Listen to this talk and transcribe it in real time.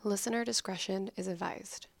Listener discretion is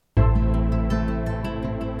advised.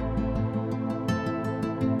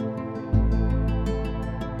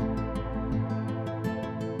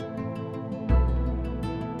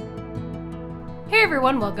 Hey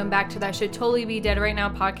everyone, welcome back to That Should Totally Be Dead Right Now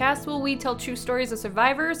podcast, where we tell true stories of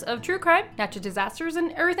survivors of true crime, natural disasters,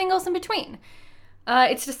 and everything else in between.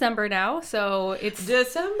 It's December now, so it's...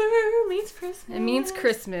 December means Christmas. It means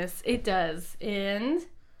Christmas. It does. And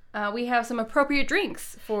we have some appropriate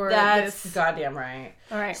drinks for That's this. goddamn right.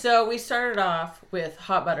 All right. So we started off with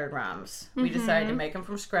hot buttered rums. We decided to make them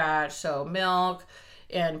from scratch. So milk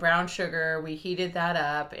and brown sugar, we heated that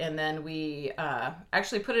up, and then we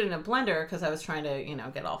actually put it in a blender because I was trying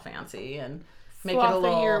to, get all fancy and make Frothy it a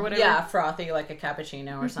little, or whatever. yeah, frothy like a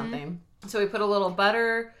cappuccino or something. So we put a little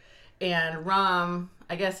butter and rum.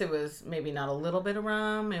 I guess it was maybe not a little bit of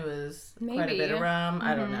rum. It was quite a bit of rum.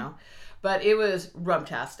 I don't know. But it was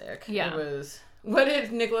rumtastic. Yeah. It was, what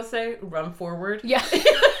did Nicholas say? Rum forward? Yeah.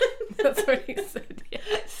 That's what he said. Yeah.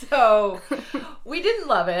 So we didn't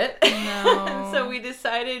love it. No. So we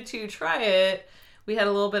decided to try it. We had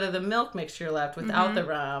a little bit of the milk mixture left without the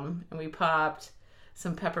rum, and we popped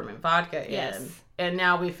some peppermint vodka in. Yes. And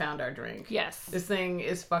now we found our drink. Yes. This thing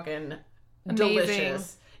is fucking Amazing.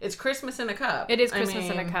 delicious. It's Christmas in a cup. It is Christmas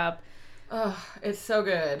in a cup. Oh, it's so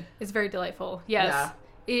good. It's very delightful. Yes. Yeah.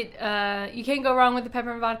 You can't go wrong with the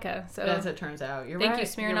peppermint vodka. So As it turns out. thank you,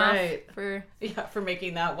 Smirnoff, for for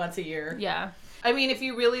making that once a year. yeah. I mean, if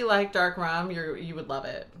you really like dark rum, you would love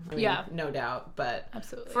it. I mean, Yeah. no doubt. But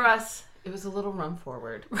Absolutely. for us, it was a little rum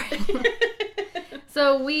forward.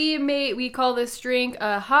 So we call this drink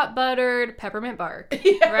a hot buttered peppermint bark.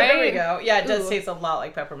 Yeah, right? there we go. Yeah, it does Ooh. taste a lot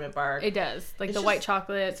like peppermint bark. It does. Like It's the just- white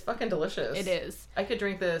chocolate. It's fucking delicious. It is. I could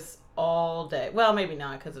drink this all day. Well, maybe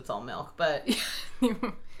not because it's all milk, but You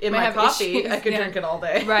in might my have coffee, issues, I could yeah. drink it all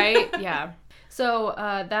day. Right? Yeah. So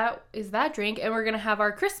that is that drink, and we're gonna have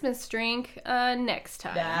our Christmas drink next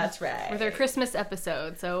time. That's right. With our Christmas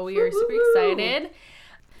episode. So we are super Woo-hoo-hoo. excited.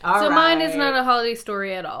 All So mine is right. not a holiday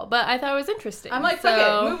story at all, but I thought it was interesting. I'm like, so,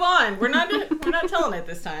 fuck it, move on. We're not telling it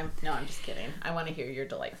this time. No, I'm just kidding. I want to hear your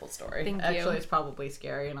delightful story. Thank you. Actually, it's probably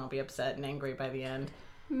scary, and I'll be upset and angry by the end.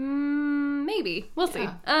 Maybe. We'll see.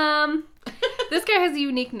 Yeah. This guy has a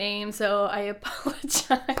unique name, so I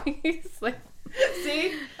apologize. Like, See,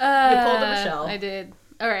 you pulled a Michelle. I did.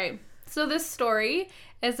 All right. So this story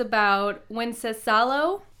is about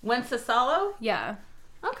Wencesalo. Wencesalo? Yeah.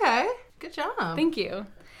 Okay, good job. Thank you.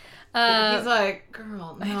 He's like,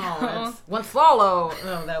 girl, know. no, it's Wencesalo.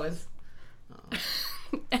 No, that was.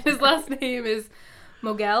 And his last name is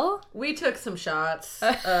Mogel. We took some shots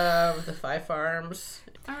of the Five Farms.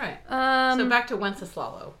 All right. So back to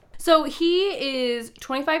Wenceslao. So he is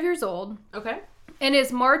 25 years old Okay. and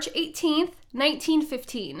is March 18th,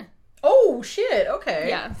 1915. Oh shit. Okay.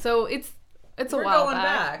 Yeah, so it's a We're while going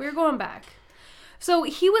back. We're going back. So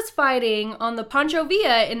he was fighting on the Pancho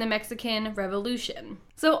Villa in the Mexican Revolution.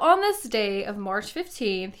 So on this day of March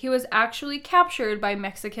 15th, he was actually captured by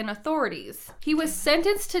Mexican authorities. He was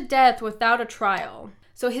sentenced to death without a trial.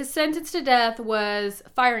 So his sentence to death was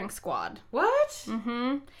firing squad. What?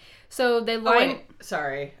 Mm-hmm. So they Oh, lined... wait.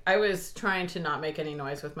 Sorry. I was trying to not make any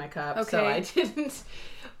noise with my cup, so Okay. I didn't.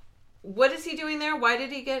 What is he doing there? Why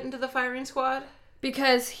did he get into the firing squad?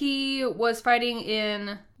 Because he was fighting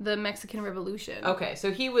in the Mexican Revolution. Okay,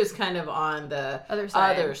 so he was kind of on the Other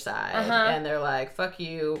side. Uh-huh. And they're like, fuck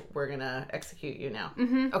you, we're gonna execute you now.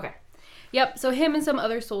 Mm-hmm. Okay. Yep, so him and some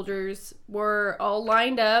other soldiers were all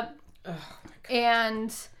lined up. Oh,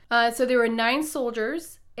 And so there were 9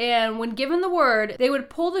 soldiers. And when given the word, they would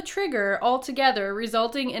pull the trigger all together,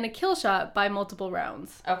 resulting in a kill shot by multiple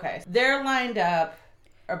rounds. Okay. They're lined up,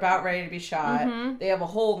 about ready to be shot. Mm-hmm. They have a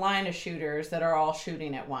whole line of shooters that are all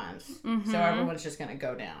shooting at once. So everyone's just gonna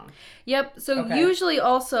go down. Yep, so Okay. usually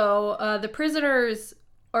also the prisoners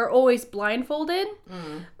are always blindfolded.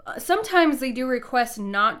 Sometimes they do request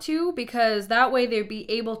not to because that way they'd be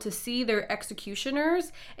able to see their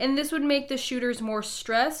executioners, and this would make the shooters more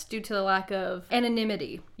stressed due to the lack of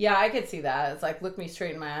anonymity. Yeah, I could see that. It's like, look me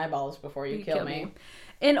straight in my eyeballs before you kill me.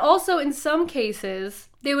 And also, in some cases,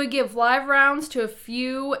 they would give live rounds to a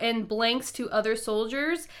few and blanks to other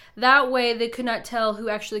soldiers. That way, they could not tell who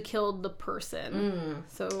actually killed the person.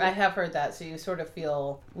 So I have heard that, so you sort of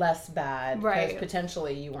feel less bad. Right. Because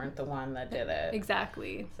potentially you weren't the one that did it.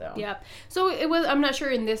 exactly. So. Yep. So it was. I'm not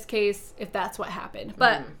sure in this case if that's what happened,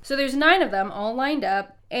 but so there's 9 of them all lined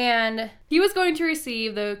up. And he was going to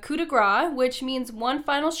receive the coup de grace, which means one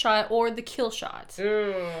final shot or the kill shot.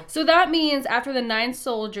 So that means after the 9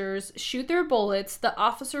 soldiers shoot their bullets, the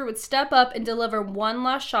officer would step up and deliver one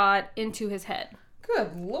last shot into his head.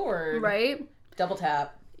 Good Lord. Right? Double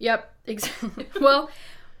tap. Yep. Exactly. Well,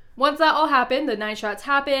 once that all happened, the 9 shots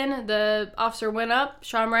happened, the officer went up,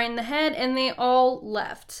 shot him right in the head, and they all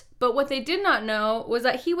left. But what they did not know was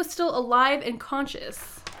that he was still alive and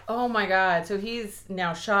conscious. Oh my God. So he's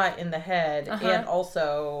now shot in the head and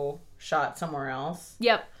also shot somewhere else.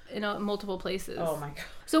 Yep. In multiple places. Oh my God.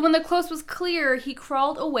 So when the coast was clear, he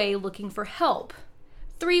crawled away looking for help.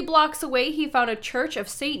 3 blocks away, he found a church of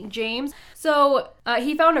St. James. So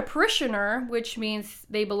he found a parishioner, which means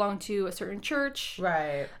they belong to a certain church.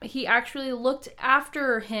 Right. He actually looked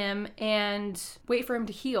after him and wait for him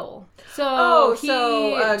to heal. So he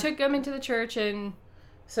took him into the church and...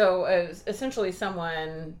 So essentially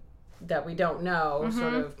someone that we don't know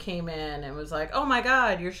sort of came in and was like, oh my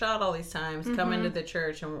God, you're shot all these times. Come into the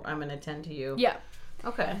church and I'm going to tend to you. Yeah.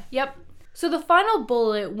 Okay. Yep. So the final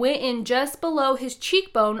bullet went in just below his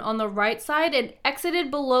cheekbone on the right side and exited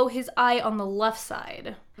below his eye on the left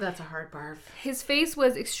side. That's a hard barf. His face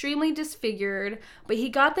was extremely disfigured, but he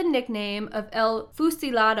got the nickname of El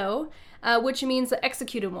Fusilado, which means the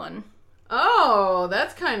executed one. Oh,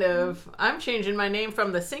 that's kind of... I'm changing my name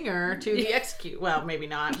from the singer to the execute... Well, maybe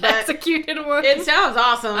not, but... Executed one. It sounds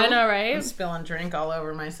awesome. I know, right? I'm spilling drink all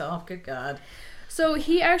over myself. Good God. So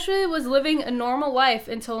he actually was living a normal life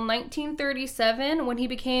until 1937 when he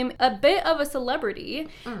became a bit of a celebrity.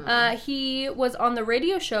 He was on the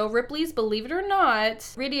radio show Ripley's Believe It or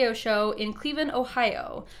Not radio show in Cleveland,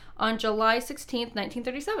 Ohio on July 16th,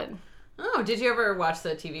 1937. Oh, did you ever watch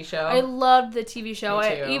the TV show? I loved the TV show. Me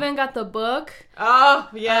too. I even got the book. Oh,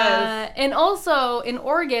 yes. And also in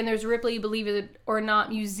Oregon, there's Ripley Believe It or Not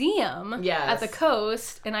Museum Yes. at the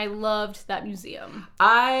coast, and I loved that museum.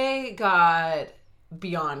 I got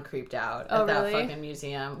beyond creeped out Oh, at that really? fucking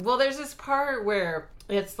museum. Well, there's this part where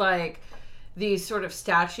it's like these sort of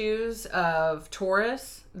statues of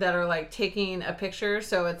tourists that are like taking a picture.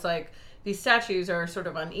 So it's like these statues are sort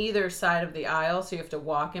of on either side of the aisle, so you have to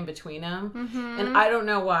walk in between them. And I don't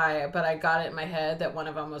know why, but I got it in my head that one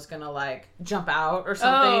of them was going to like jump out or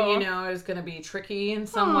something, Oh. you know, it was going to be tricky in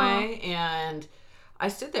some way. And I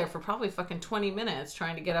stood there for probably fucking 20 minutes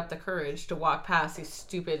trying to get up the courage to walk past these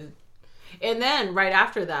stupid... And then right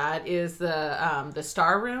after that is the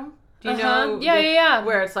star room. Do you know? Yeah.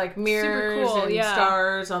 Where it's like mirrors cool, and yeah.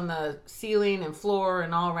 stars on the ceiling and floor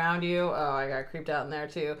and all around you. Oh, I got creeped out in there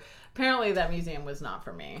too. Apparently that museum was not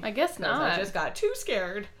for me. I guess 'Cause not. I just got too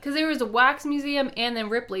scared. Because there was a wax museum and then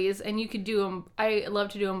Ripley's, and you could do them. I love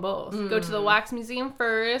to do them both. Go to the wax museum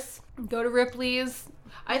first, go to Ripley's.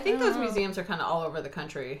 I think those museums are kind of all over the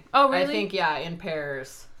country. Oh, really? I think, yeah, in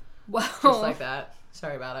pairs. Wow. Just like that.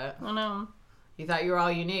 Sorry about it. I know. You thought you were all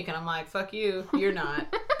unique, and I'm like, fuck you. You're not.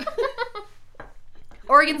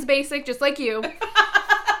 Oregon's basic, just like you.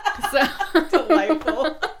 So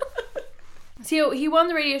Delightful. So he won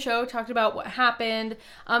the radio show, talked about what happened.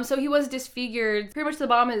 So he was disfigured. Pretty much the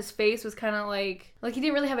bottom of his face was kind of like he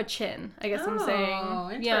didn't really have a chin, I guess I'm saying. Oh,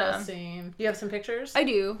 Yeah. interesting. Do you have some pictures? I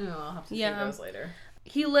do. Oh, I'll have to Yeah. see those later.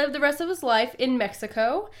 He lived the rest of his life in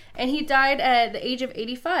Mexico, and he died at the age of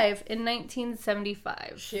 85 in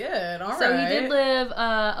 1975. Shit, all right. So he did live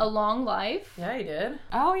a long life. Yeah, he did.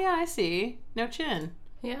 Oh, yeah, I see. No chin.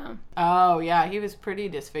 Yeah. Oh, yeah, he was pretty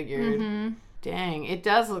disfigured. Mm-hmm. Dang, it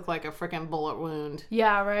does look like a freaking bullet wound.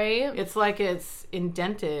 Yeah, right? It's like it's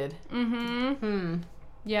indented. Mm-hmm.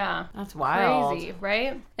 Yeah. That's wild. Crazy,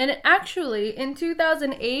 right? And actually, in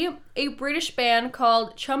 2008, a British band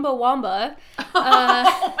called Chumbawamba...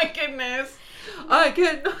 oh my goodness. I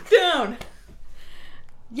get knocked down.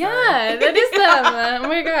 Yeah, that is them. Oh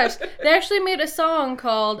my gosh. They actually made a song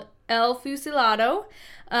called El Fusilado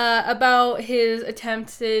about his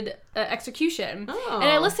attempted execution. Oh. And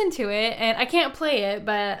I listened to it, and I can't play it,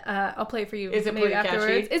 but I'll play it for you Is it maybe pretty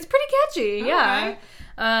afterwards. catchy? It's pretty catchy, yeah. Okay.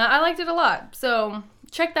 I liked it a lot. So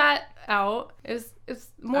check that out. It's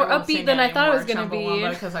more upbeat than I thought it was going to be.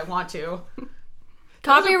 Because I want to.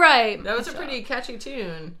 Copyright. That was a pretty catchy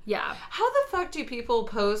tune. Yeah. How the fuck do people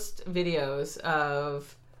post videos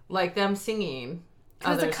of like them singing?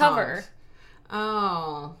 Because it's a other cover. songs?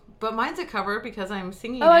 Oh, but mine's a cover because I'm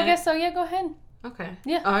singing. Oh, I it. guess so. Yeah, go ahead. Okay.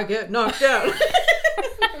 Yeah. I get knocked down.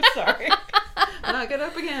 I'm sorry. I'll get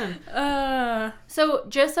up again. So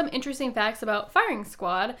just some interesting facts about firing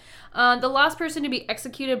squad. The last person to be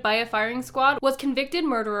executed by a firing squad was convicted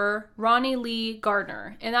murderer Ronnie Lee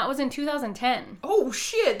Gardner, and that was in 2010. Oh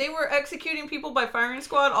shit! They were executing people by firing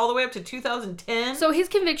squad all the way up to 2010. So his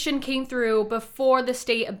conviction came through before the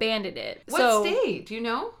state abandoned it. What state? Do you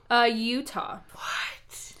know? Utah.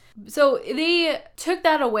 What? So they took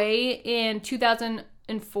that away in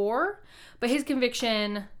 2004, but his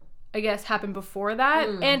conviction I guess, happened before that.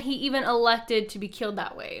 And he even elected to be killed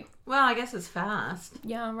that way. Well, I guess it's fast.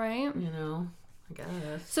 Yeah, right? You know, I guess.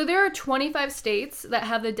 So there are 25 states that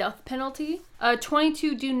have the death penalty.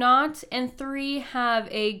 22 do not, and 3 have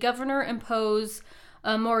a governor impose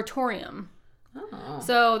a moratorium. Oh.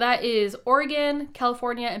 So that is Oregon,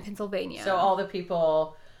 California, and Pennsylvania. So all the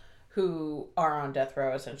people who are on death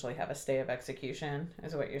row essentially have a stay of execution,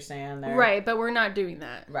 is what you're saying there? Right, but we're not doing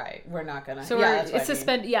that. Right. We're not gonna. So it's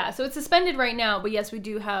suspended. Yeah, so it's suspended right now, but yes, we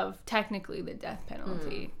do have technically the death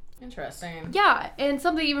penalty. Interesting. Yeah, and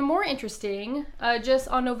something even more interesting, just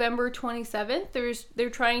on November 27th, they're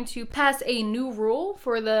trying to pass a new rule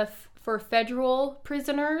for federal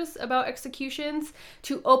prisoners about executions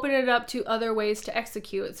to open it up to other ways to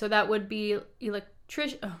execute. So that would be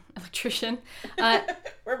electrician.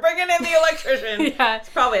 We're bringing in the electrician. Yeah. It's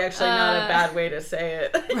probably actually not a bad way to say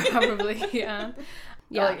it. Probably, yeah.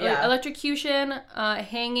 Yeah, electrocution,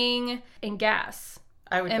 hanging, and gas.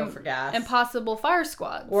 I would go for gas. And possible fire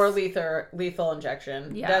squads. Or lethal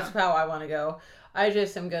injection. Yeah. That's how I want to go. I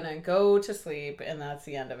just am going to go to sleep, and that's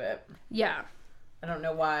the end of it. Yeah. I don't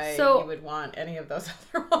know why you would want any of those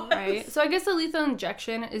other ones. Right. So I guess the lethal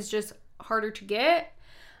injection is just harder to get.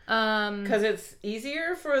 Because it's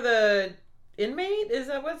easier for the inmate? Is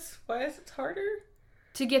that why is it harder?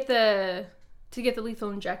 To get the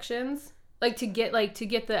lethal injections? To get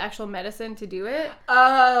the actual medicine to do it.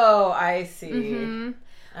 Oh, I see. Mm-hmm.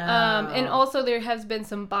 And also there has been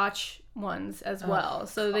some botch ones as well,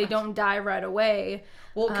 so they don't die right away.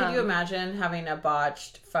 Well, could you imagine having a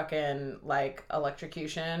botched fucking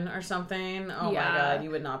electrocution or something? Oh my god, you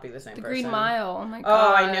would not be the same person. Green Mile. Oh my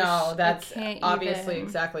god. Oh, I know. That's obviously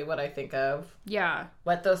exactly what I think of. Yeah.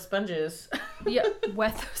 Wet those sponges. Yeah,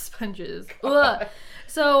 wet those sponges. Ugh.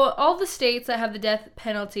 So all the states that have the death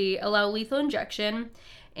penalty allow lethal injection,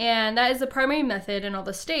 and that is the primary method in all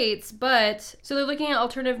the states, but so they're looking at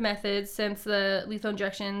alternative methods since the lethal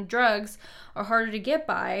injection drugs are harder to get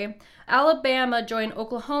by. Alabama joined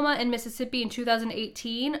Oklahoma and Mississippi in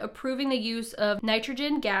 2018, approving the use of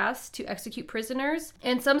nitrogen gas to execute prisoners.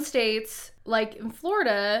 And some states, like in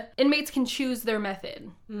Florida, inmates can choose their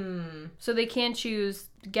method. So they can choose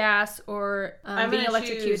gas or being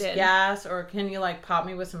electrocuted. Choose gas, or can you pop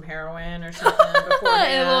me with some heroin or something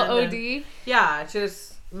beforehand? A little OD. Yeah,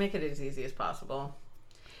 just make it as easy as possible.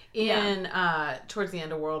 Towards the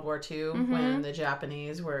end of World War II, when the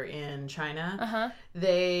Japanese were in China,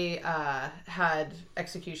 they had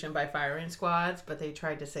execution by firing squads, but they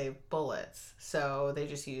tried to save bullets, so they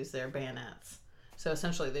just used their bayonets. So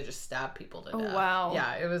essentially, they just stabbed people to death. Oh, wow.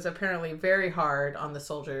 Yeah, it was apparently very hard on the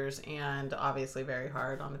soldiers, and obviously very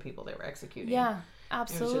hard on the people they were executing. Yeah,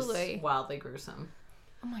 absolutely. It was just wildly gruesome.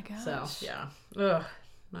 Oh my gosh. So, yeah. Ugh.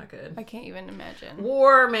 Not good. I can't even imagine.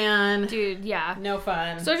 War, man. Dude, yeah. No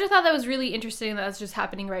fun. So I just thought that was really interesting that that's just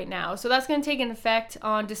happening right now. So that's going to take an effect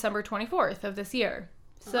on December 24th of this year.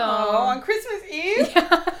 So on Christmas Eve?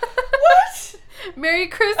 Yeah. What? Merry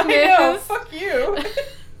Christmas. I know. Fuck you.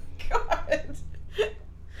 God.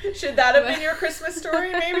 Should that have been your Christmas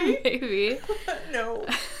story, maybe? Maybe. No.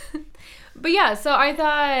 But yeah, so I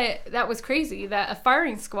thought that was crazy that a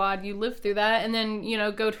firing squad, you live through that and then,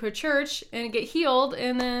 go to a church and get healed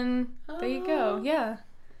and then there you go. Yeah.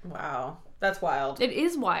 Wow. That's wild. It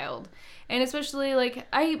is wild. And especially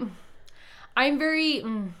I'm very,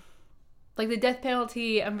 the death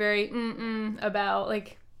penalty, I'm very about,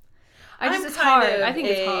 it's hard. I think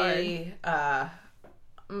it's hard.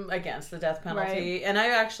 Against the death penalty. Right. And I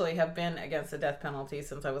actually have been against the death penalty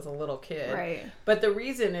since I was a little kid. Right. But the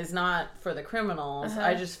reason is not for the criminals.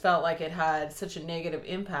 I just felt like it had such a negative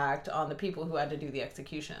impact on the people who had to do the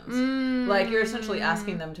executions. You're essentially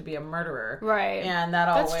asking them to be a murderer. Right. And that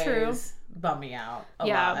That's always true. bummed me out a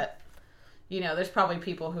lot. There's probably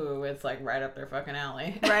people who it's right up their fucking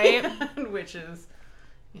alley. Right. Which is,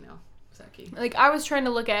 sucky. I was trying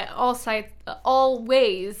to look at all sides, all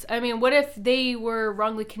ways. I mean, what if they were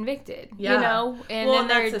wrongly convicted? Yeah. And then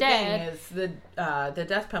they're that's dead. The thing is the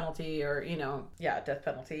death penalty, or death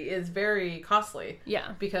penalty is very costly.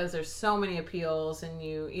 Yeah. Because there's so many appeals, and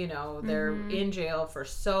they're in jail for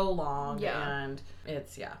so long. Yeah. And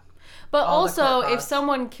it's But all the also, court if costs.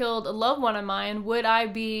 someone killed a loved one of mine, would I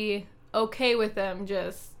be okay with them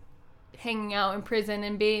just hanging out in prison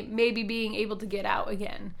and maybe being able to get out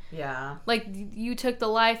again? Yeah. You took the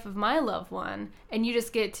life of my loved one, and you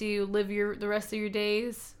just get to live the rest of your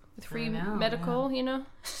days with free medical, Yeah.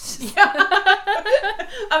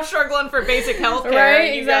 I'm struggling for basic health care.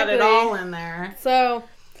 Right, You got it exactly. all in there. So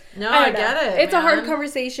No, I I don't get know. it. It's a hard man.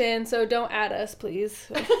 conversation, so don't add us, please.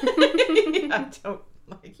 Yeah, don't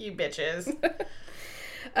like you bitches.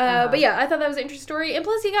 But yeah, I thought that was an interesting story. And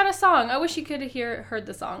plus, he got a song. I wish he could have heard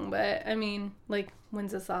the song, but I mean, like,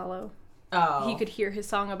 Winslow. Oh. He could hear his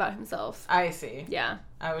song about himself. I see. Yeah.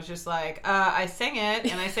 I was just like, I sang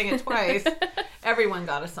it, and I sang it twice. Everyone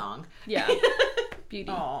got a song. Yeah. Beauty.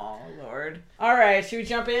 Oh, Lord. All right, should we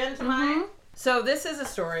jump into mine? So this is a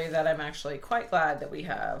story that I'm actually quite glad that we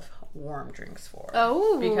have warm drinks for.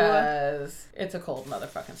 Oh. Because it's a cold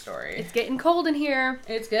motherfucking story. It's getting cold in here.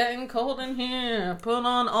 It's getting cold in here. Put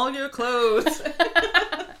on all your clothes.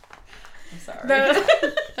 I'm sorry.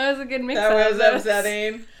 That was a good mix. That was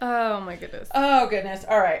upsetting. Oh my goodness. Oh, goodness.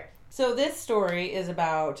 All right. So this story is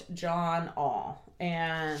about John All.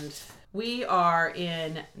 And we are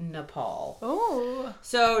in Nepal. Oh.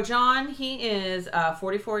 So John, he is a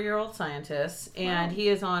 44-year-old scientist, and he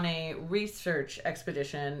is on a research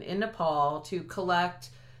expedition in Nepal to collect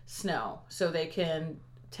snow so they can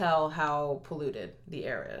tell how polluted the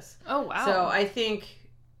air is. Oh, wow. So I think,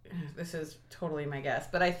 this is totally my guess,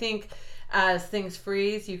 but I think as things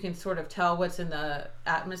freeze, you can sort of tell what's in the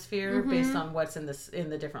atmosphere based on what's in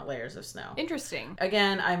the different layers of snow. Interesting.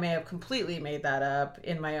 Again, I may have completely made that up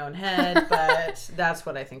in my own head, but that's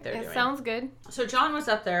what I think they're doing. It sounds good. So John was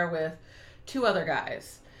up there with 2 other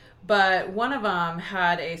guys, but one of them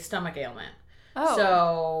had a stomach ailment. Oh.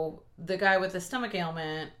 So the guy with the stomach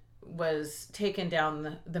ailment was taken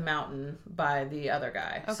down the mountain by the other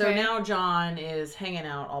guy. Okay. So now John is hanging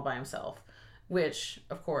out all by himself, which,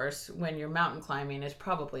 of course, when you're mountain climbing is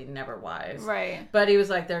probably never wise. Right. But he was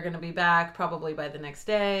like, they're going to be back probably by the next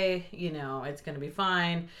day. You know, it's going to be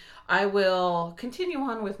fine. I will continue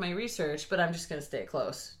on with my research, but I'm just going to stay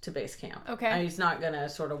close to base camp. Okay. He's not going to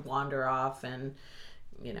sort of wander off and,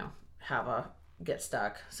 you know, get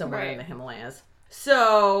stuck somewhere in the Himalayas.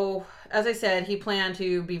 So, as I said, he planned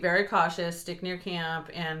to be very cautious, stick near camp,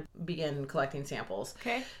 and begin collecting samples.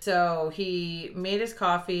 Okay. So he made his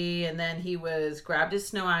coffee, and then he grabbed his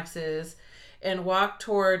snow axes and walked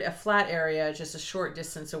toward a flat area just a short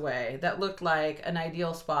distance away that looked like an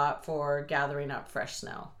ideal spot for gathering up fresh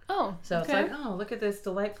snow. Oh, So it's like, oh, look at this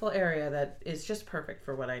delightful area that is just perfect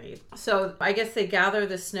for what I need. So I guess they gather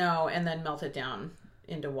the snow and then melt it down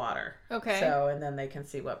into water. Okay. So, and then they can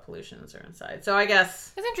see what pollutions are inside. So I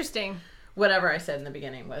guess It's interesting. whatever I said in the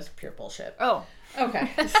beginning was pure bullshit. Oh. Okay.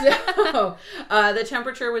 So the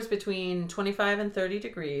temperature was between 25 and 30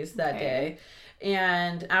 degrees that day.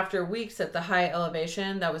 And after weeks at the high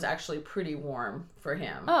elevation, that was actually pretty warm for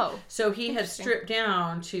him. Oh. So he had stripped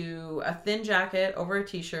down to a thin jacket over a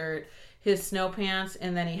t-shirt, his snow pants,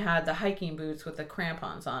 and then he had the hiking boots with the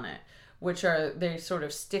crampons on it, which they sort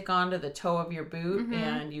of stick onto the toe of your boot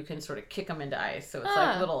and you can sort of kick them into ice. So it's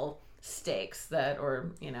like little stakes that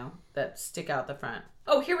stick out the front.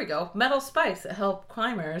 Oh, here we go. Metal spikes that help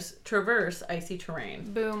climbers traverse icy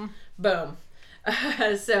terrain. Boom. Boom.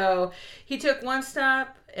 So he took one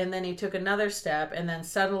step and then he took another step and then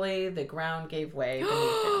suddenly the ground gave way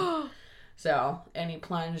beneath him. So, and he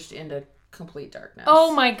plunged into complete darkness.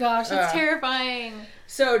 Oh my gosh, that's terrifying.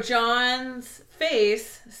 So John's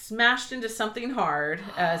face smashed into something hard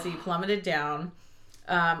as he plummeted down.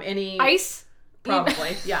 And he... Ice?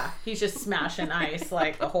 Probably, yeah. He's just smashing ice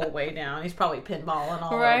like the whole way down. He's probably pinballing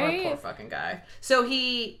all Right? over. Poor fucking guy. So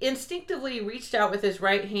he instinctively reached out with his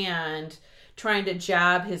right hand, trying to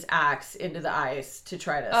jab his axe into the ice to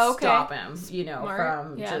try to stop him,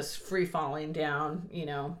 from just free falling down,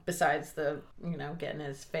 besides the, getting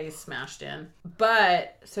his face smashed in.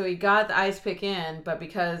 But, so he got the ice pick in, but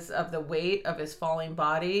because of the weight of his falling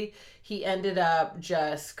body, he ended up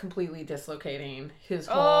just completely dislocating his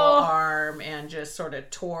whole arm and just sort of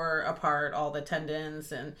tore apart all the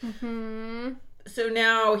tendons. And so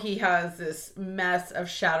now he has this mess of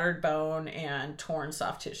shattered bone and torn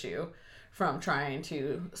soft tissue from trying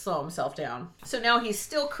to slow himself down. So now he's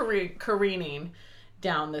still careening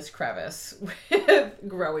down this crevice with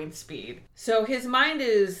growing speed. So his mind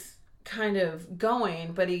is kind of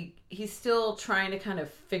going, but he's still trying to kind of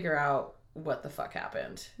figure out what the fuck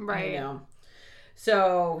happened. Right.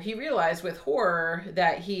 So he realized with horror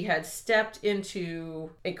that he had stepped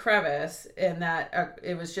into a crevice and that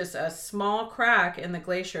it was just a small crack in the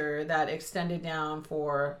glacier that extended down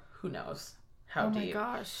for who knows how deep. Oh my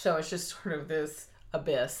gosh. So it's just sort of this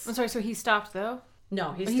abyss. I'm sorry, so he stopped though?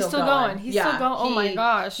 No, he's still still going. He's still going. Oh my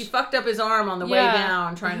gosh. He fucked up his arm on the way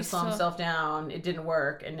down trying to slow still... himself down. It didn't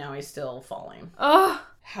work and now he's still falling. Oh.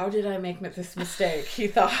 How did I make this mistake? He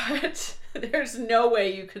thought. There's no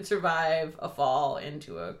way you could survive a fall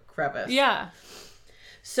into a crevice. Yeah.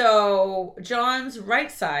 So John's right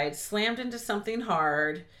side slammed into something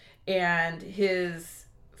hard and his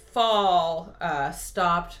fall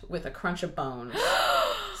stopped with a crunch of bones.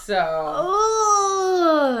 So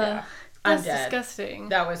Ugh. Yeah. That's I'm dead. disgusting.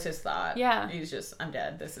 That was his thought. Yeah. He's just, I'm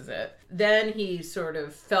dead. This is it. Then he sort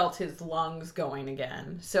of felt his lungs going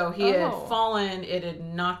again. So he had fallen. It had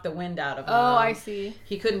knocked the wind out of him. Oh, I see.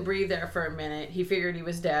 He couldn't breathe there for a minute. He figured he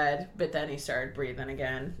was dead, but then he started breathing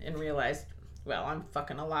again and realized, well, I'm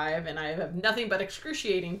fucking alive and I have nothing but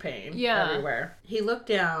excruciating pain everywhere. He looked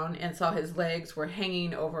down and saw his legs were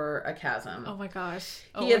hanging over a chasm. Oh my gosh.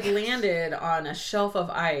 He had landed on a shelf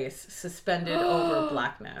of ice suspended over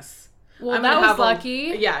blackness. Well, that was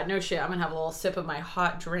lucky. Yeah, no shit. I'm going to have a little sip of my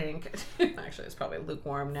hot drink. Actually, it's probably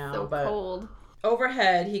lukewarm now. So but cold.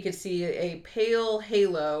 Overhead, he could see a pale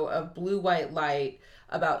halo of blue-white light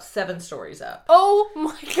about 7 stories up. Oh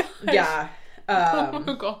my gosh. Yeah. Oh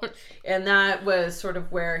my gosh. And that was sort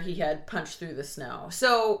of where he had punched through the snow.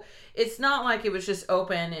 So it's not like it was just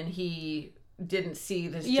open and he didn't see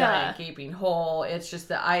this giant gaping hole. It's just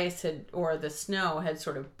the ice or the snow had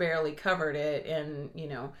sort of barely covered it and,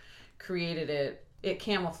 created it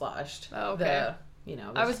camouflaged. Oh, okay.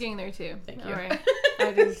 I was getting there too. Thank you. All right.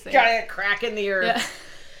 I did the same. Giant crack in the earth. Yeah.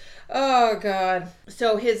 Oh, God.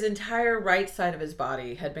 So his entire right side of his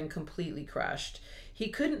body had been completely crushed. He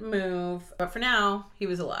couldn't move, but for now, he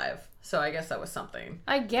was alive. So I guess that was something.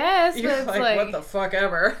 I guess, but You're it's like, what the fuck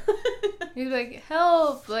ever. He's like,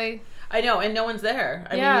 help, like... I know, and no one's there.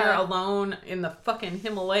 I mean, you're alone in the fucking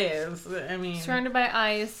Himalayas. I mean... Surrounded by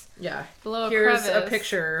ice. Yeah. Below a Here's crevice. a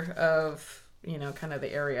picture of, kind of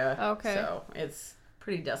the area. Okay. So it's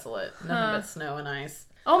pretty desolate. Nothing but snow and ice.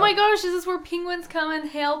 Oh my gosh, is this where penguins come and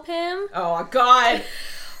help him? Oh, God.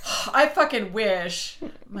 I fucking wish.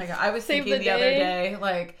 My God, I was thinking the other day,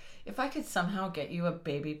 like, if I could somehow get you a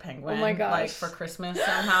baby penguin, oh my gosh, like for Christmas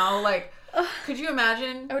somehow, like, could you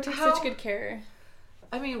imagine? I would take such good care.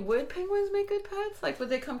 I mean, would penguins make good pets? Like, would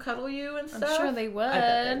they come cuddle you and stuff? I'm sure they would.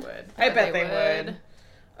 I bet they would.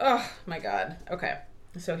 Oh my God. Okay.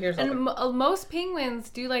 So here's most penguins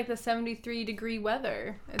do like the 73-degree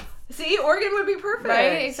weather. See, Oregon would be perfect.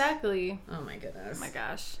 Right? Exactly. Oh my goodness. Oh my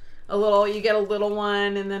gosh. You get a little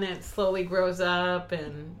one and then it slowly grows up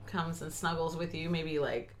and comes and snuggles with you, maybe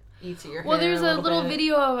like eats at your hair. Well, there's a little bit.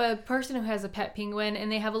 video of a person who has a pet penguin and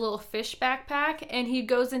they have a little fish backpack and he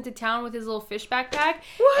goes into town with his little fish backpack.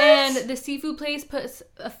 What? And the seafood place puts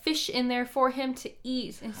a fish in there for him to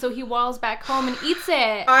eat. And so he waddles back home and eats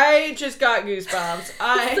it. I just got goosebumps.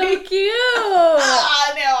 So cute.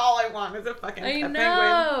 Now all I want is a fucking pet penguin.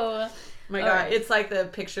 know. My God, it's like the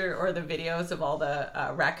picture or the videos of all the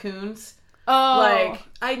raccoons. Oh. Like,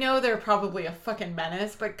 I know they're probably a fucking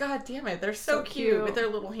menace, but God damn it, they're so cute with their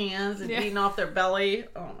little hands and eating off their belly.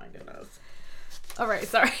 Oh my goodness. All right,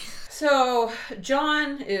 sorry. So,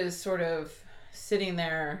 John is sort of sitting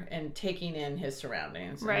there and taking in his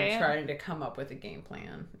surroundings and trying to come up with a game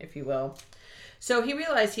plan, if you will. So he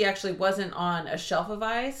realized he actually wasn't on a shelf of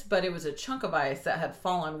ice, but it was a chunk of ice that had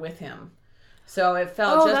fallen with him. So it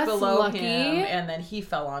fell just below him, and then he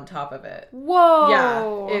fell on top of it.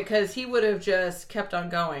 Whoa! Yeah, because he would have just kept on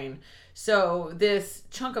going. So this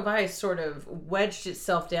chunk of ice sort of wedged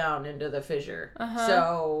itself down into the fissure.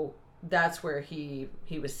 So that's where he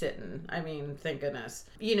was sitting. I mean, thank goodness.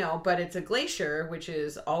 But it's a glacier, which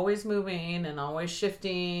is always moving and always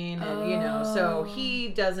shifting. And, so he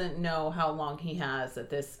doesn't know how long he has that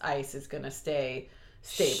this ice is going to stay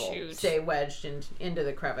stable, stay wedged into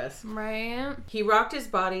the crevice. Right. He rocked his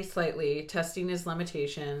body slightly, testing his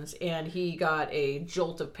limitations, and he got a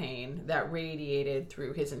jolt of pain that radiated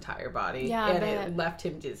through his entire body. Yeah, and it left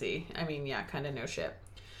him dizzy. I mean, kind of no shit.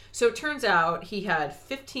 So it turns out he had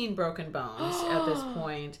 15 broken bones at this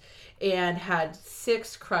point and had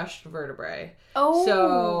 6 crushed vertebrae. Oh.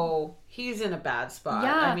 So he's in a bad spot.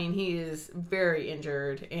 Yeah. I mean, he is very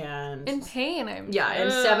injured and... in pain, and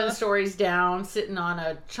 7 stories down, sitting on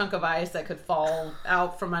a chunk of ice that could fall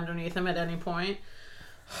out from underneath him at any point.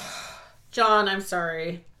 John, I'm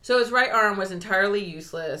sorry. So his right arm was entirely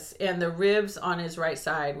useless, and the ribs on his right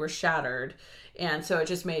side were shattered, and so it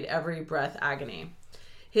just made every breath agony.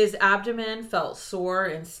 His abdomen felt sore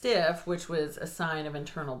and stiff, which was a sign of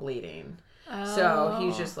internal bleeding. Oh. So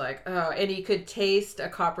he's just like, and he could taste a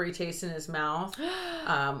coppery taste in his mouth,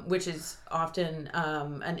 which is often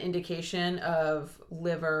an indication of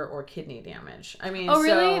liver or kidney damage. I mean, oh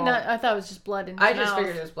really? I thought it was just blood in his mouth. I just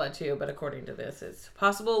figured it was blood too, but according to this, it's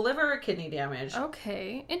possible liver or kidney damage.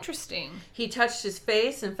 Okay, interesting. He touched his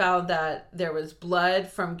face and found that there was blood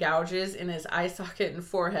from gouges in his eye socket and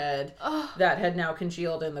forehead that had now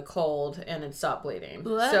congealed in the cold and had stopped bleeding.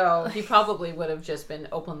 So he probably would have just been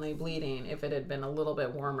openly bleeding if it had been a little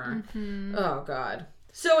bit warmer. Mm-hmm. Oh, God.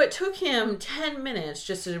 So it took him 10 minutes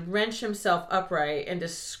just to wrench himself upright and to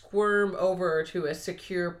squirm over to a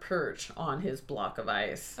secure perch on his block of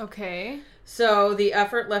ice. Okay. So the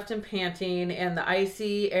effort left him panting, and the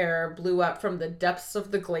icy air blew up from the depths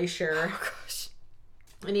of the glacier. Oh, gosh.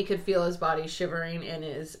 And he could feel his body shivering and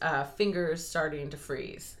his fingers starting to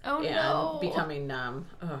freeze. Oh, and no. becoming numb.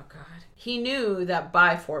 Oh, God. He knew that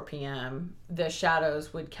by 4 p.m., the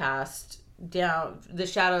shadows would cast down. The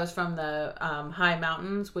shadows from the high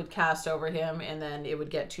mountains would cast over him, and then it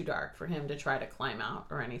would get too dark for him to try to climb out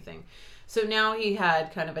or anything. So now he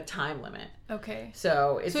had kind of a time limit. Okay.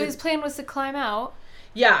 So his plan was to climb out.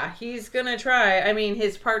 Yeah, he's going to try. I mean,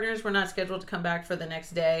 his partners were not scheduled to come back for the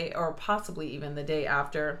next day or possibly even the day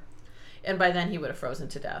after. And by then he would have frozen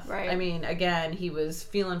to death. Right. I mean, again, he was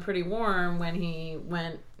feeling pretty warm when he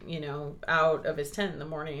went, out of his tent in the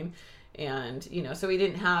morning. And, so he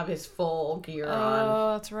didn't have his full gear on.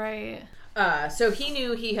 Oh, that's right. So he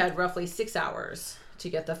knew he had roughly 6 hours to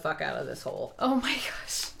get the fuck out of this hole. Oh my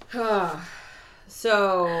gosh.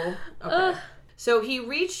 So he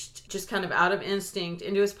reached just kind of out of instinct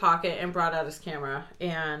into his pocket and brought out his camera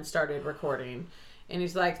and started recording. And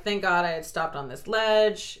he's like, thank God I had stopped on this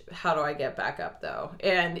ledge. How do I get back up though?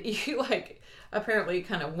 And he apparently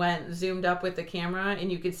kind of zoomed up with the camera,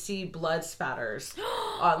 and you could see blood spatters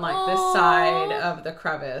on the side of the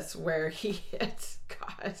crevice where he hit.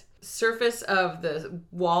 God. Surface of the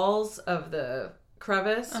walls of the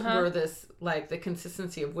crevice were this the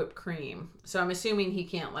consistency of whipped cream. So I'm assuming he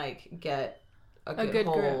can't get a good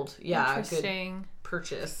hold. Grip. Yeah, Interesting. A good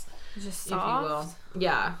purchase. Just soft? If you will.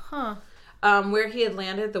 Yeah. Huh. Where he had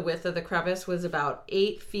landed, the width of the crevice was about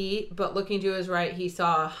 8 feet, but looking to his right, he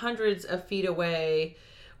saw hundreds of feet away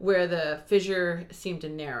where the fissure seemed to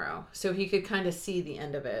narrow. So he could kind of see the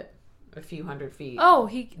end of it a few hundred feet. Oh,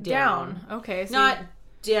 down. Okay. So not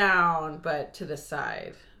down, but to the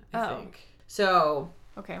side, I think. So...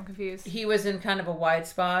 Okay, I'm confused. He was in kind of a wide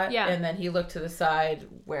spot, and then he looked to the side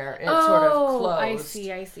where it sort of closed.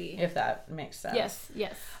 I see. If that makes sense.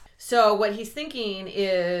 Yes. So what he's thinking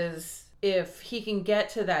is if he can get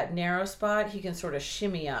to that narrow spot, he can sort of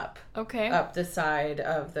shimmy up. Okay. Up the side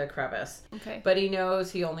of the crevice. Okay. But he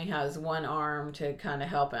knows he only has one arm to kind of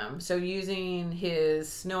help him. So using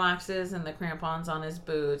his snow axes and the crampons on his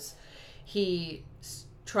boots, he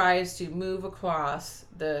tries to move across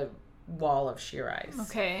the wall of sheer ice.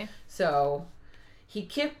 Okay. So he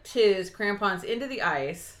kicked his crampons into the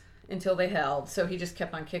ice until they held. So he just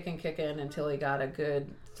kept on kicking until he got a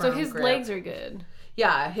good firm So his grip. legs are good.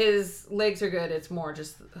 Yeah, his legs are good. It's more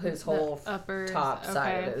just his whole upper top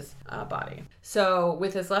side of his body. So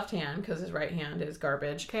with his left hand, because his right hand is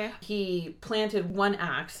garbage, he planted one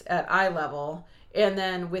axe at eye level, and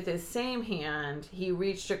then with his same hand, he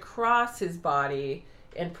reached across his body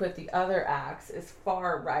and put the other axe as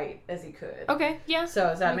far right as he could. Okay, yeah. So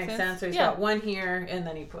does that make sense? So he's yeah. got one here, and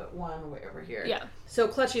then he put one way over here. Yeah. So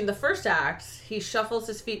clutching the first axe, he shuffles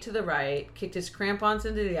his feet to the right, kicked his crampons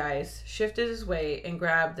into the ice, shifted his weight, and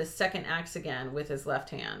grabbed the second axe again with his left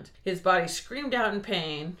hand. His body screamed out in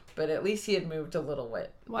pain, but at least he had moved a little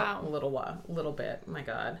bit. Wow. A little bit. My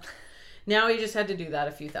God. Now he just had to do that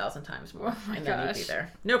a few thousand times more, and then he'd be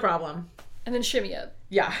there. No problem. And then shimmy up.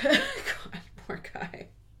 Yeah. God, poor guy.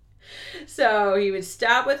 So he would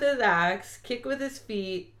stab with his axe, kick with his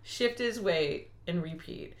feet, shift his weight, and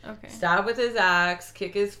repeat. Okay. Stab with his axe,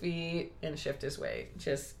 kick his feet, and shift his weight.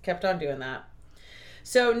 Just kept on doing that.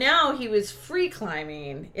 So now he was free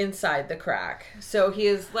climbing inside the crack. So he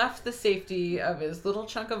has left the safety of his little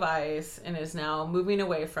chunk of ice and is now moving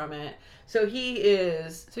away from it. So he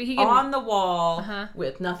is on the wall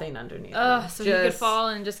with nothing underneath him. So he could fall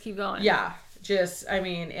and just keep going. Yeah.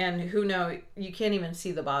 And who knows? You can't even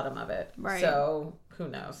see the bottom of it. Right. So who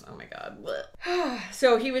knows? Oh my God.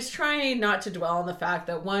 So he was trying not to dwell on the fact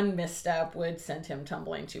that one misstep would send him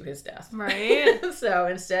tumbling to his death. Right. So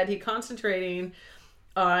instead, he concentrating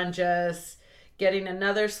on just getting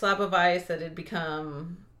another slab of ice that had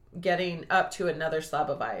become getting up to another slab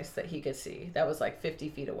of ice that he could see. That was like 50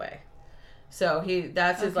 feet away. So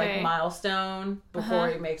that's his like milestone before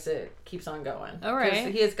he keeps on going. All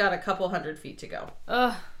right. He has got a couple 100 feet to go.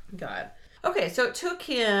 Ugh. God. Okay, so it took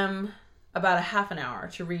him about a half an hour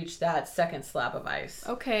to reach that second slab of ice.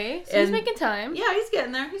 Okay, so he's making time. Yeah, he's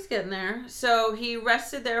getting there. So he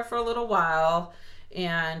rested there for a little while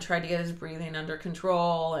and tried to get his breathing under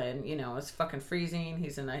control, and it's fucking freezing.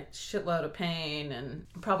 He's in a shitload of pain and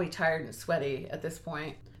probably tired and sweaty at this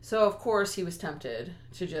point. So of course he was tempted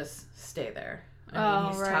to just stay there. I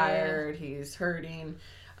mean, he's tired, he's hurting.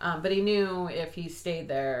 But he knew if he stayed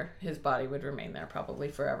there, his body would remain there probably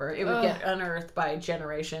forever. It would get unearthed by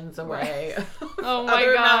generations away. Oh my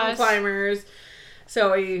other gosh. mountain climbers.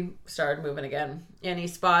 So he started moving again, and he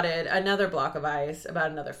spotted another block of ice about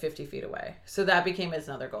another 50 feet away. So that became his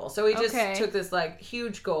another goal. So he just took this like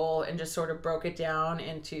huge goal and just sort of broke it down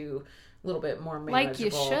into a little bit more manageable. Like you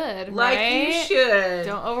should, Like right? you should.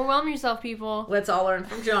 Don't overwhelm yourself, people. Let's all learn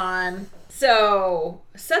from John. So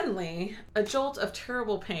suddenly, a jolt of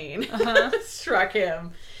terrible pain struck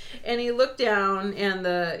him. And he looked down,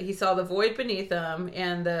 and he saw the void beneath him,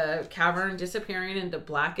 and the cavern disappearing into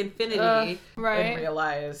black infinity, and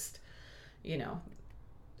realized,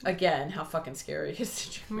 again, how fucking scary his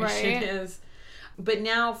situation is. But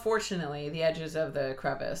now, fortunately, the edges of the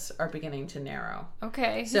crevice are beginning to narrow.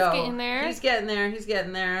 Okay, So he's getting there. He's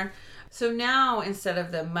getting there. So now, instead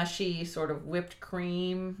of the mushy sort of whipped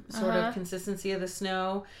cream sort of consistency of the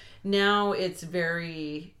snow, now it's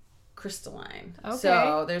very crystalline. Okay.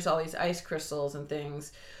 So there's all these ice crystals and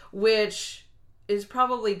things, which is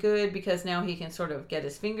probably good because now he can sort of get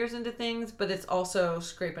his fingers into things, but it's also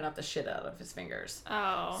scraping up the shit out of his fingers.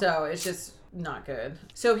 Oh. So it's just not good.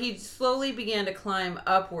 So he slowly began to climb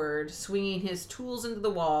upward, swinging his tools into the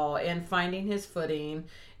wall and finding his footing,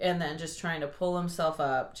 and then just trying to pull himself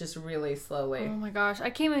up just really slowly. Oh my gosh, I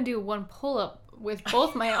can't even do one pull-up with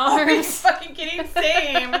both my Are you arms. fucking kidding?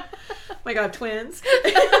 Same. Oh my god, twins.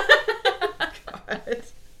 God.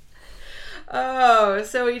 Oh,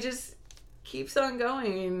 so he just keeps on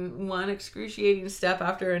going, one excruciating step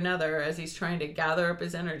after another as he's trying to gather up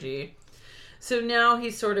his energy. So now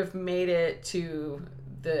he's sort of made it to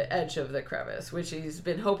the edge of the crevice, which he's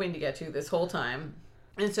been hoping to get to this whole time.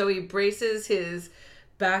 And so he braces his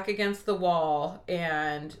back against the wall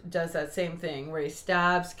and does that same thing where he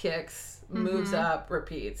stabs, kicks, moves up,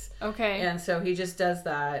 repeats. Okay. And so he just does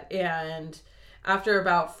that. And after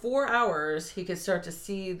about 4 hours, he could start to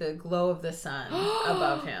see the glow of the sun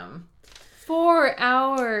above him. 4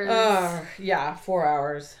 hours. Yeah, 4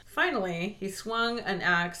 hours. Finally, he swung an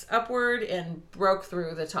axe upward and broke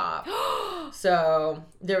through the top. So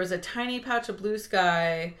there was a tiny patch of blue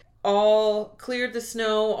sky, all cleared the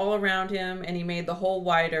snow all around him, and he made the hole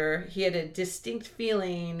wider. He had a distinct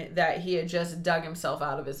feeling that he had just dug himself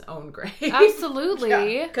out of his own grave.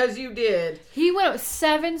 Absolutely. Because you did. He went up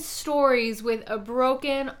 7 stories with a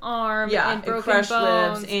broken arm and broken crushed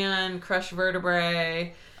bones. ribs and crushed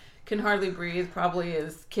vertebrae. Can hardly breathe. Probably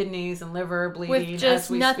his kidneys and liver bleeding. With just as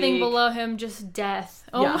we nothing speak. below him, just death.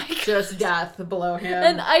 Oh my god. Just death below him.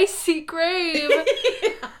 An icy grave.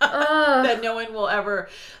 That no one will ever...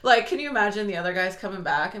 Like, can you imagine the other guys coming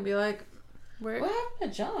back and be like, Where? what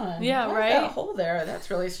happened to John? Yeah, Why's right? that hole there? That's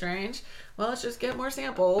really strange. Well, let's just get more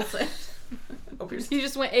samples. Hope you're... You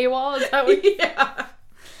just went AWOL? Is that what? Yeah.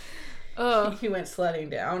 Ugh. He went sledding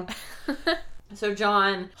down. So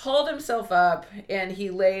John hauled himself up, and he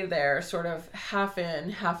lay there sort of half in,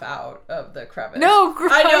 half out of the crevice. No,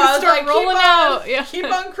 I know. I was start like, rolling keep on, out. Yeah. keep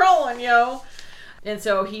on crawling, yo. And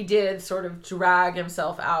so he did sort of drag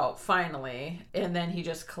himself out finally, and then he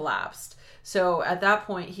just collapsed. So at that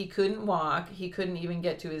point, he couldn't walk. He couldn't even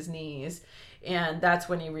get to his knees. And that's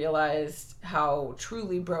when he realized how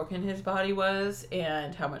truly broken his body was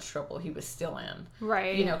and how much trouble he was still in.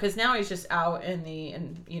 Right. Because now he's just out in the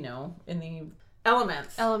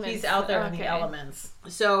elements. He's out there in the elements.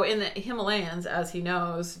 So in the Himalayas, as he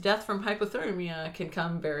knows, death from hypothermia can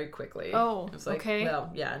come very quickly. Oh, it's like, okay.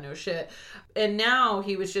 Well, yeah, no shit. And now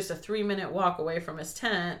he was just a 3-minute walk away from his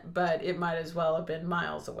tent, but it might as well have been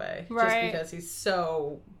miles away. Right. Just because he's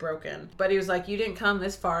so broken. But he was like, you didn't come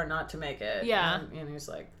this far not to make it. Yeah. And he was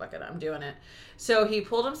like, fuck it, I'm doing it. So he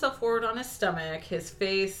pulled himself forward on his stomach, his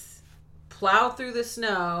face plowed through the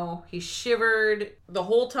snow. He shivered the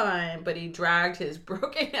whole time, but he dragged his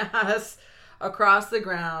broken ass across the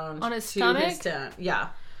ground on his to stomach. his tent. Yeah.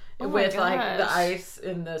 Oh my With like the gosh. ice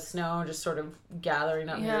and the snow just sort of gathering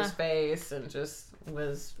up near his face, and just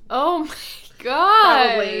was... Oh my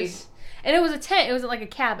gosh. Probably... And it was a tent. It wasn't like a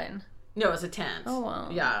cabin. No, it was a tent. Oh, wow.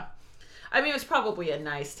 Yeah. I mean, it was probably a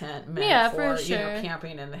nice tent meant for for sure.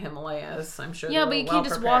 camping in the Himalayas. I'm sure. Yeah, they but you were can't well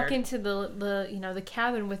just walk prepared. into the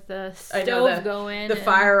cabin with the I know, stove going. The and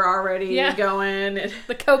fire already going. And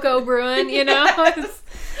the cocoa brewing, It's-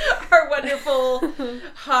 our wonderful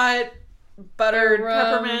hot buttered Rum.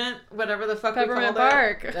 peppermint, whatever the fuck Peppermint we called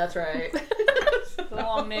bark. it. That's right. the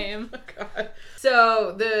long name. God.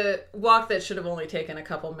 So the walk that should have only taken a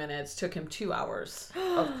couple minutes took him 2 hours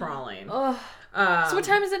of crawling. Oh. So what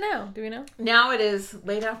time is it now? Do we know? Now it is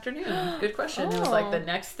late afternoon. Good question. It was like the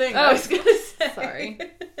next thing Oh. I was going to say. Sorry.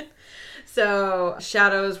 So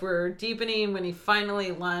shadows were deepening when he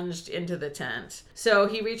finally lunged into the tent. So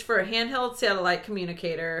he reached for a handheld satellite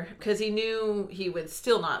communicator because he knew he would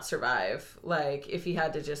still not survive, like if he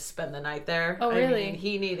had to just spend the night there. Oh, really? I mean,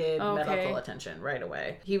 he needed Okay. medical attention right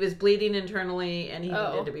away. He was bleeding internally and he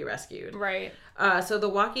needed to be rescued. Right. So the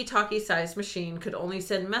walkie-talkie sized machine could only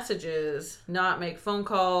send messages, not make phone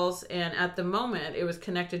calls, and at the moment it was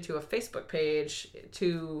connected to a Facebook page,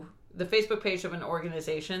 to the Facebook page of an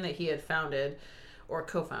organization that he had founded, or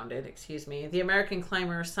co-founded, the American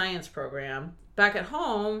Climber Science Program. Back at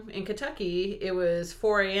home in Kentucky, it was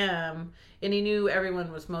 4 a.m., and he knew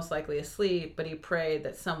everyone was most likely asleep, but he prayed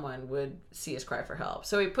that someone would see his cry for help.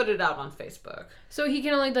 So he put it out on Facebook. So he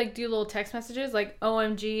can only like do little text messages like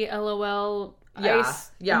OMG, LOL, Yeah,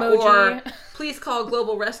 ice yeah. emoji. Or please call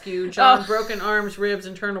Global Rescue. John, broken arms, ribs,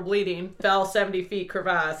 internal bleeding. Fell 70 feet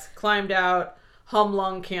crevasse. Climbed out. Hum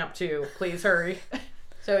lung camp 2. Please hurry.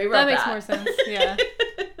 So he wrote That makes more sense. Yeah.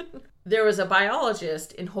 There was a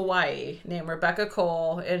biologist in Hawaii named Rebecca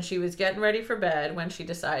Cole, and she was getting ready for bed when she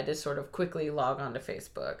decided to sort of quickly log on to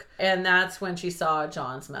Facebook. And that's when she saw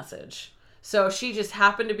John's message. So she just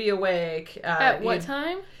happened to be awake. At what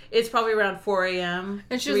time? It's probably around 4 a.m.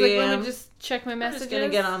 And she was like, let me just check my I'm messages. just going to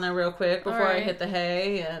get on there real quick before I Alright. hit the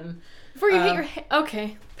hay. And Before you hit your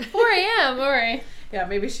okay. 4 a.m. All right. yeah,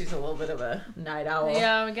 maybe she's a little bit of a night owl.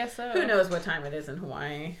 Yeah, I guess so. Who knows what time it is in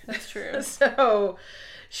Hawaii? That's true. So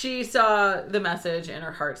she saw the message and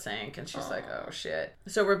her heart sank, and she's like, oh shit.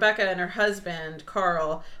 So Rebecca and her husband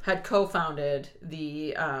Carl had co-founded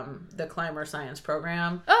the Climber Science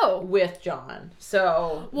Program with John.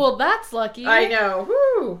 So well, that's lucky. I know.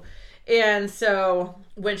 Woo! And so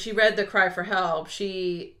when she read the cry for help,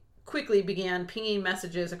 she quickly began pinging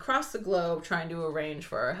messages across the globe trying to arrange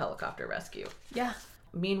for a helicopter rescue. Yeah.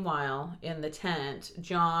 Meanwhile, in the tent,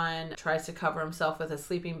 John tries to cover himself with a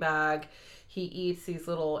sleeping bag. He eats these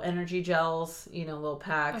little energy gels, little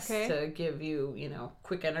packs to give you,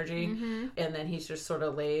 quick energy. Mm-hmm. And then he's just sort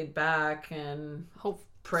of laid back and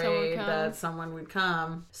prayed that someone would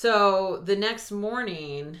come. So the next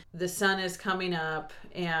morning, the sun is coming up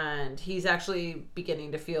and he's actually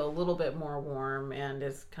beginning to feel a little bit more warm and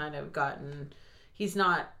is kind of he's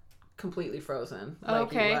not completely frozen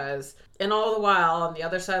like he was. And all the while, on the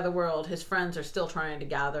other side of the world, his friends are still trying to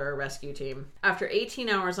gather a rescue team. After 18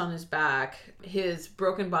 hours on his back, his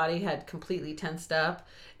broken body had completely tensed up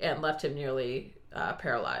and left him nearly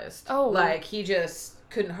paralyzed. Oh. Like, he just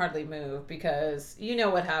couldn't hardly move because you know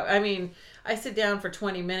what happened. I mean, I sit down for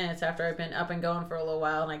 20 minutes after I've been up and going for a little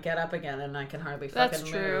while, and I get up again and I can hardly fucking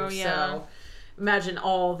move. That's true, yeah. So imagine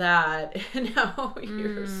all that, and now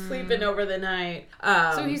you're sleeping over the night.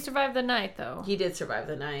 So he survived the night, though. He did survive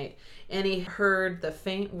the night, and he heard the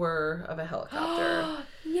faint whir of a helicopter.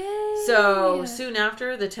 Yay! So soon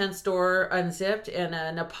after, the tent's door unzipped, and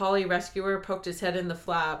a Nepali rescuer poked his head in the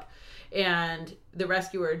flap, and the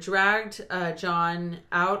rescuer dragged John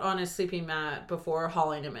out on his sleeping mat before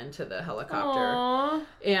hauling him into the helicopter. Aww.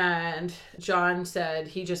 And John said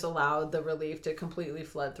he just allowed the relief to completely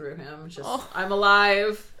flood through him. I'm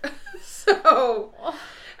alive. So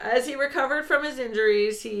as he recovered from his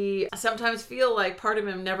injuries, he sometimes feel like part of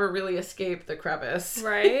him never really escaped the crevice.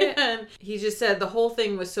 Right. And he just said the whole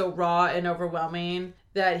thing was so raw and overwhelming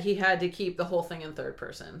that he had to keep the whole thing in third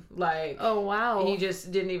person. Like, oh, wow. He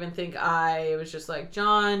just didn't even think it was just like,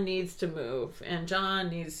 John needs to move and John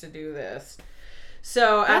needs to do this.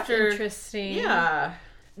 So that's interesting. Yeah.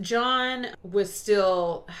 John was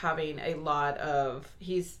still having a lot of,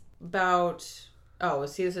 this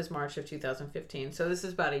is March of 2015. So this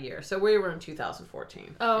is about a year. So we were in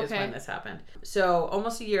 2014 is when this happened. So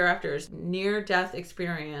almost a year after his near-death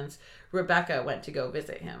experience, Rebecca went to go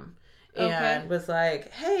visit him. And was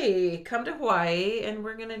like, hey, come to Hawaii and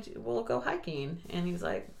we'll go hiking. And he's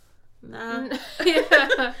like, nah.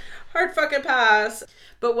 Yeah. Hard fucking pass.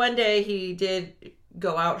 But one day he did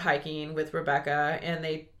go out hiking with Rebecca, and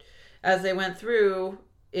as they went through,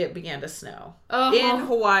 it began to snow. In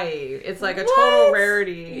Hawaii. It's like a total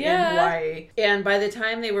rarity in Hawaii. And by the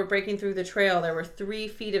time they were breaking through the trail, there were 3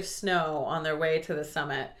 feet of snow on their way to the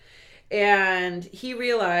summit. And he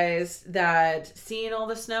realized that seeing all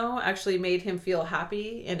the snow actually made him feel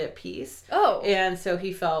happy and at peace. Oh. And so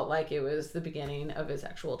he felt like it was the beginning of his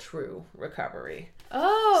actual true recovery.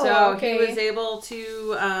 Oh, so he was able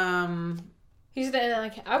to... He's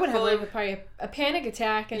like, I would have probably a panic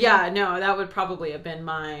attack. And that would probably have been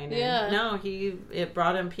mine. Yeah. And no, it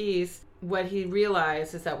brought him peace. What he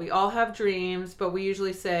realized is that we all have dreams, but we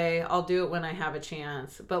usually say, I'll do it when I have a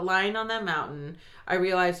chance. But lying on that mountain, I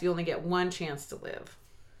realized you only get one chance to live.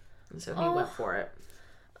 And so he went for it.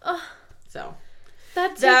 So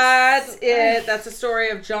That's it. That's the story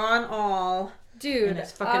of John All. Dude, and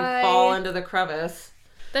his fucking fall into the crevice.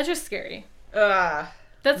 That's just scary. Ugh.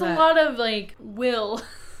 That's a lot of, like, will.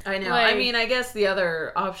 I know. Like, I mean, I guess the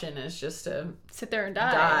other option is just to sit there and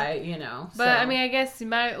die. you know. But, I mean, I guess you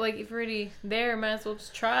might, like, if you're already there, might as well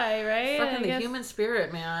just try, right? Fucking the human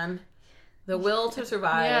spirit, man. The will to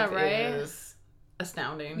survive is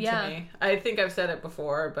astounding to me. I think I've said it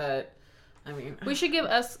before, but, I mean... We should give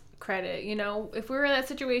us credit, you know? If we were in that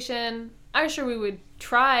situation, I'm sure we would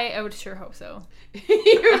try. I would sure hope so.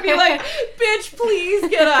 You would be like, bitch, please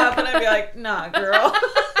get up. And I'd be like, nah, girl.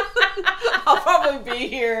 I'll probably be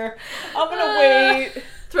here. I'm going to wait.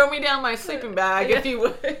 Throw me down my sleeping bag if you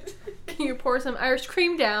would. Can you pour some Irish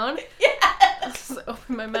cream down? Yes. Just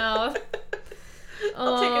open my mouth.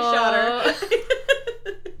 I'll take a shotter.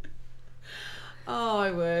 Oh,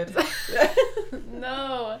 I would.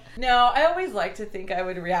 No. No, I always like to think I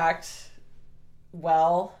would react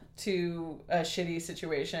well to a shitty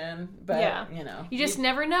situation, but you know, you just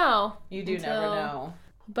never know. You do never know.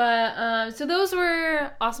 But so those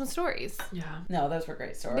were awesome stories. Yeah. No, those were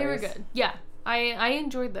great stories. They were good. Yeah, I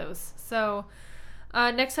enjoyed those. So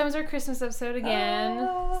next time is our Christmas episode again.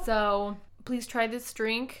 So please try this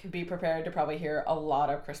drink. Be prepared to probably hear a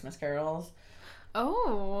lot of Christmas carols.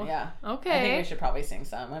 Oh. Yeah. Okay. I think we should probably sing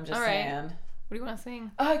some. I'm just saying. What do you want to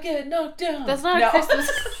sing? I get knocked down. That's not a Christmas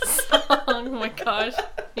song. Oh my gosh.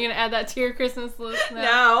 You're going to add that to your Christmas list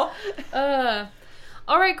now? No.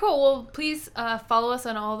 All right, cool. Well, please follow us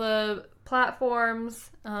on all the platforms.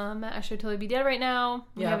 I should totally be dead right now.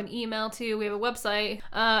 We have an email too. We have a website.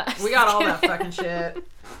 We got all that fucking shit.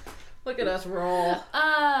 Look at us roll.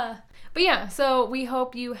 But yeah, so we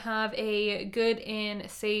hope you have a good and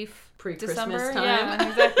safe pre-Christmas December. time. Yeah,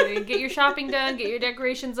 exactly. Get your shopping done. Get your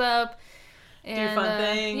decorations up. And, do fun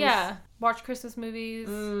things. Yeah. Watch Christmas movies.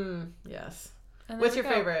 Yes. What's your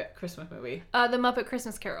favorite Christmas movie? The Muppet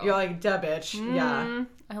Christmas Carol. You're like, duh, bitch. Yeah.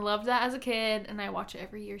 I loved that as a kid, and I watch it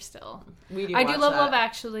every year still. We do. I do love Love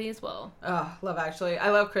Actually as well. Oh, Love Actually.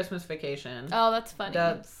 I love Christmas Vacation. Oh, that's funny.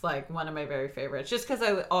 That's like one of my very favorites. Just because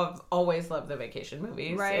I've always loved the vacation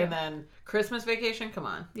movies. Right. And then Christmas Vacation, come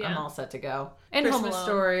on. Yeah. I'm all set to go. And Christmas Home Alone.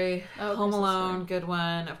 Story. Oh, Home Christmas Alone, Story. good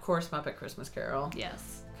one. Of course, Muppet Christmas Carol.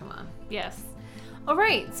 Yes. Come on. Yes. All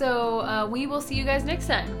right, so we will see you guys next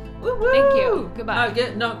time. Woo-woo! Thank you. Goodbye. I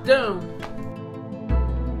get knocked down.